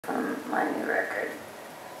my new record,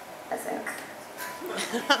 I think.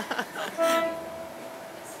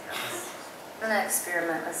 I'm gonna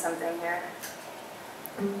experiment with something here.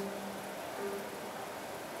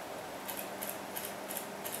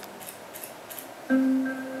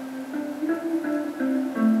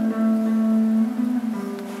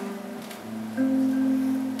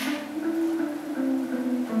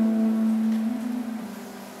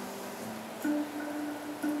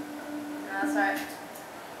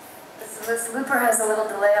 This looper has a little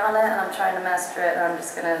delay on it, and I'm trying to master it, and I'm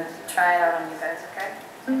just gonna try it out on you guys, okay?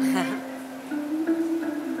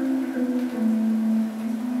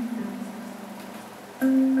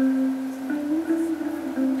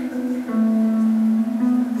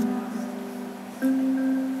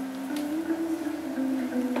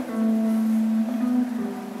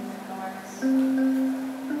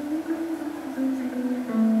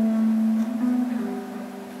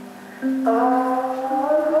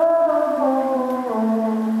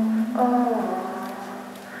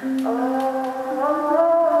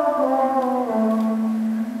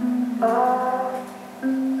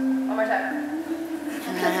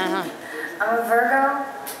 I'm a Virgo,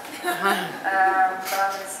 but I'm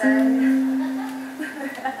gonna say.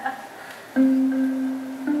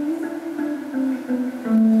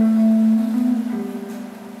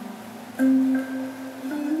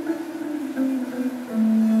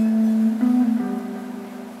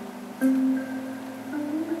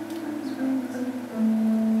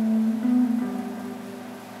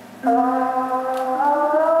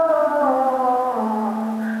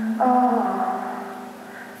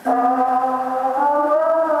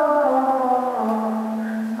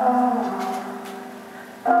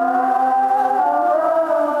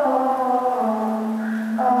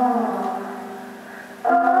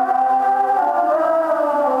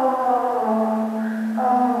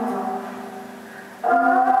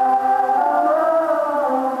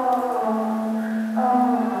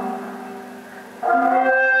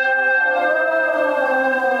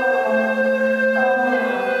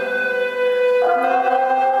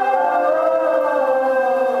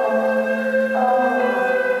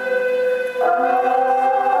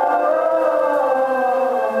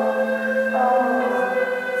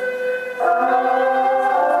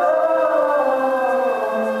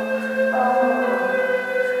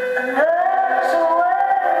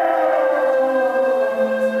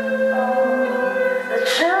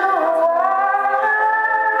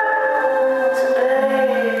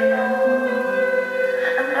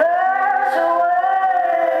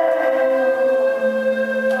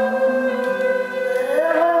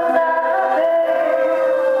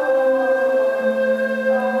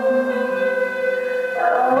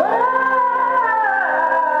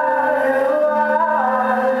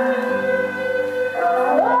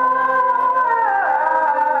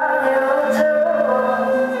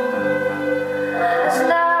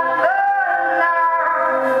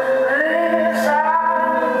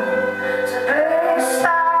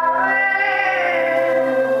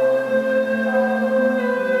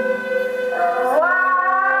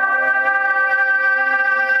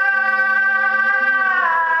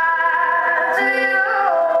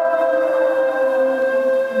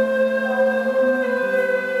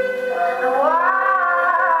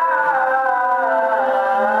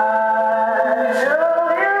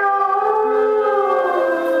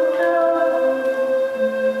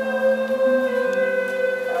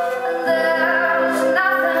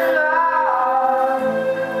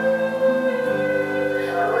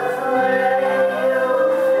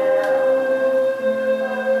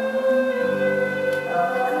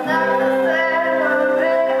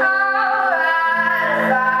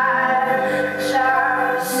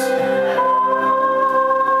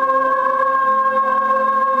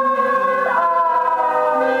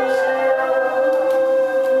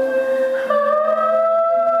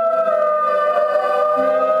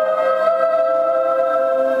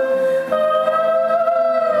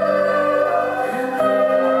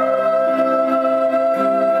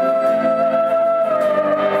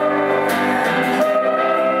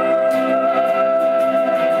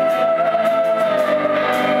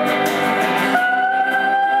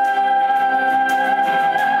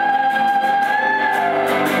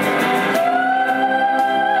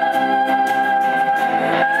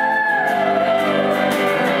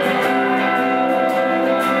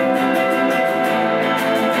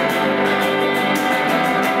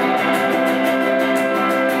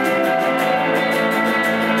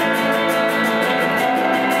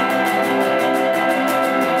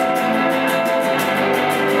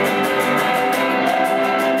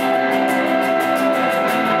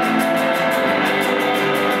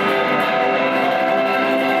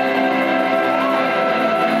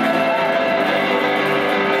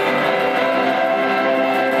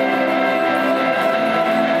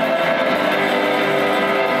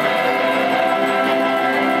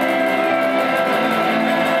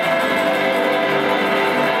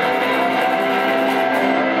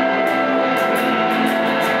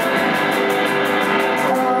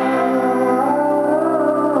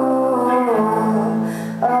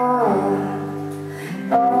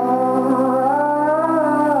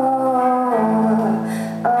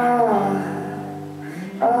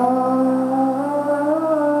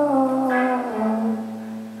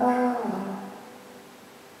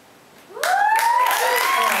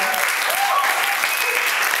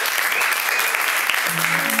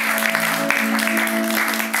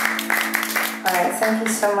 thank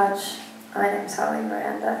you so much. My name's Holly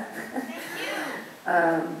Miranda.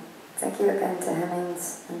 Thank you again to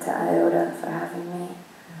Hemmings and to Iota for having me.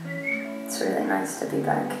 It's really nice to be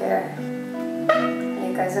back here. Are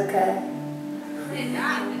you guys okay? You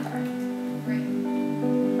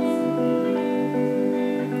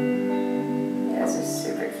guys are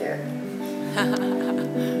super cute.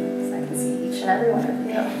 'Cause I can see each and every one of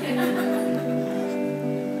you.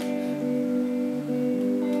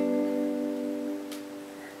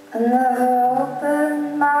 I never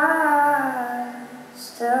opened my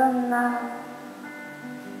eyes till now.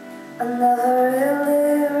 I never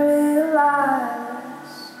really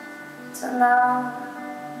realized till now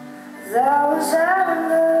there was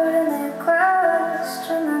ever any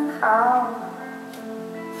question and how.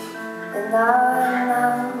 And I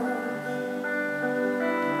know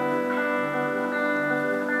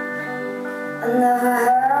I never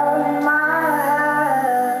held my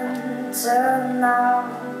hand till now.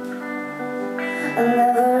 I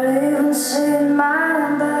never even seen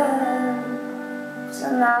my bed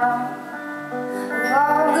till now. Of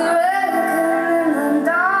all the wrecking in the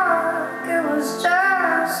dark, it was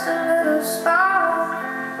just a little spark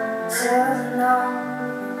till now.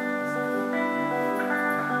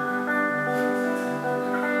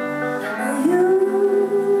 You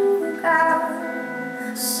got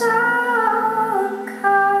some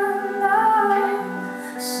kind of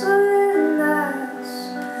sweetness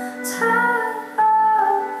tied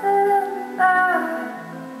up in that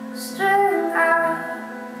string I've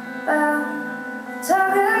been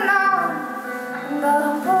tugging on, but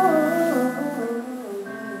I'm pulling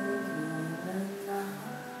now.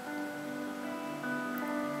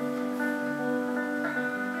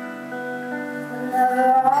 I never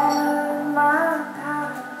honored my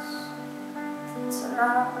past till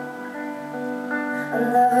now. I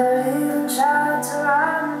never even tried to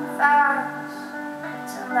run fast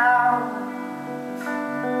till now.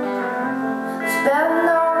 There's been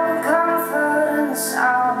no comfort in the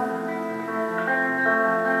sound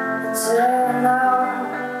until now.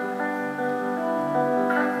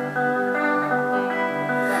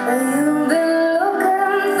 You've been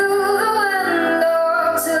looking through the window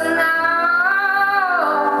till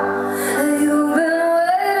now. You've been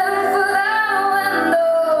waiting for that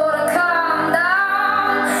window to come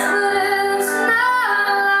down, but it's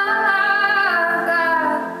not like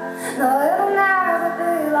that. No, it'll never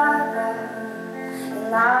be like that.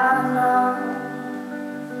 And I know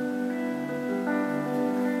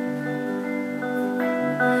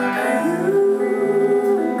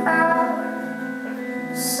you got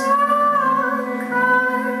some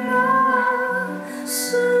kind of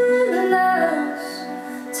sweetness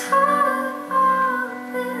tied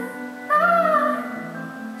up in that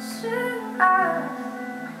string I've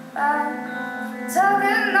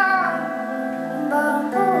tugging on, but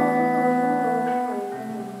I'm pulling now.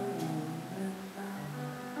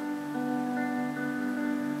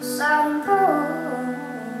 So I'm pulling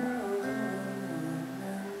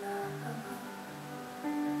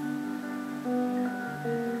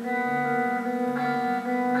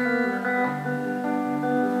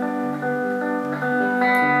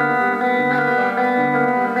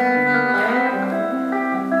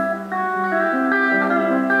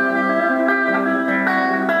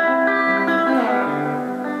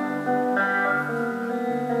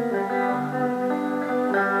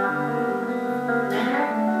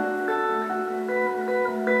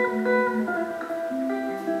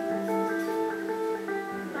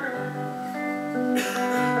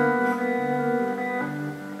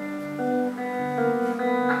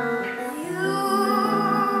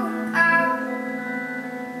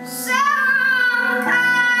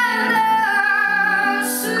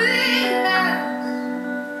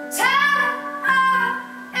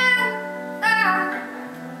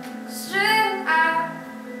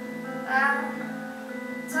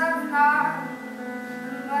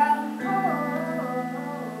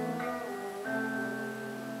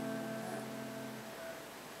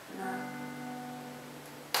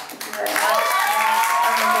Right.